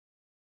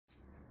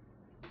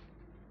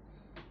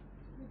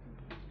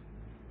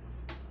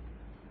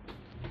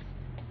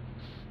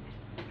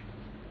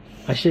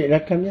Asyik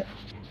rakam je.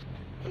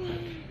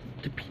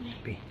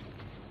 Tepi.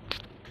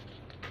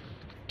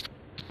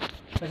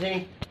 Pasal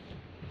ni.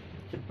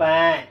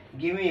 Cepat.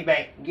 Give me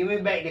back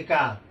the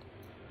car.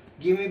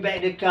 Give me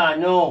back the car.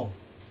 No.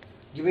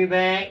 Give me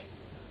back.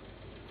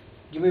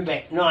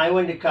 No, I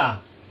want the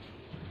car.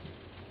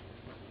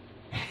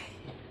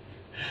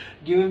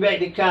 Give me back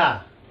the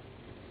car.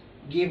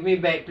 Give me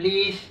back,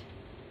 please.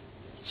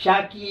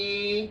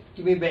 Shaki,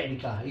 give me back the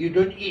car. You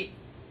don't eat.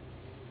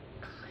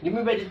 Give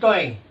me back the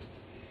toy.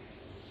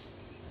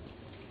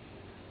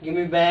 Give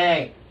me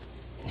back.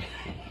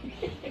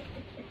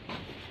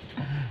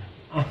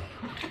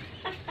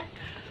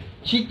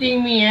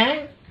 Cheating me,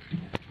 eh?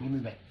 Give me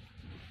back.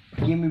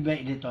 Give me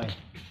back the toy.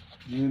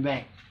 Give me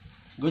back.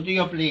 Go to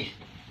your place.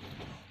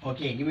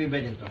 Okay, give me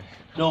back the toy.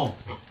 No.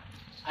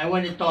 I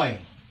want the toy.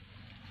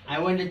 I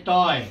want the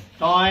toy.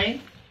 Toy.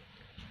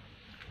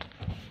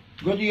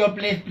 Go to your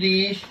place,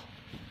 please.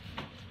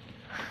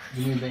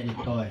 Give me back the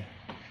toy.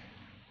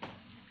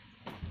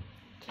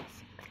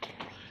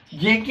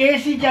 JK,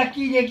 si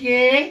Shaki,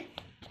 JK.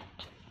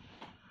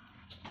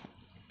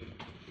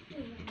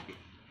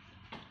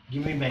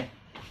 Give me back.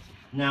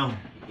 Now.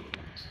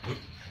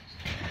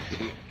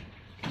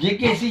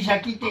 JK, si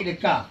Shaki take the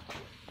car.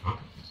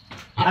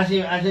 Ask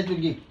her to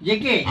give.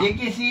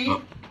 JK, see?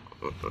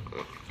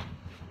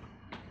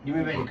 Give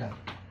me back the car.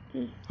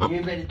 Give me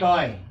back the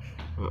toy.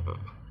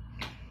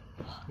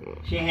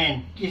 Shake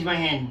hand. Kiss my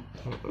hand.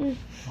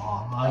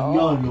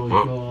 Yo.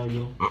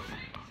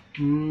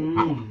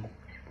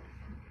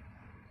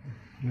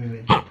 Give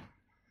me back.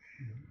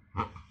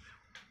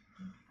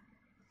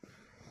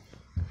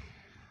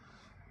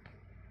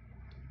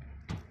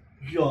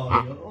 Yo.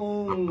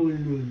 Oh, no.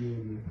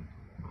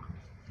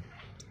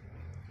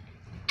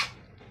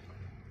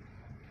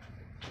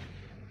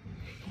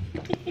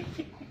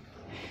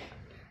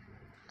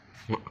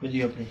 Go to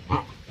your place.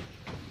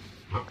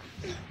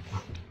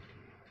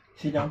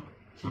 Sit down.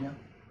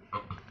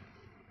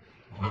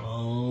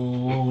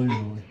 Oh,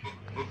 no.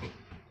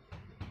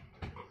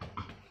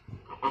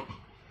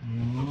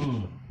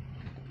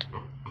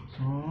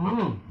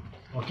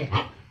 Okay.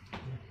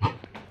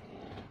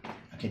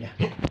 Okay, dah.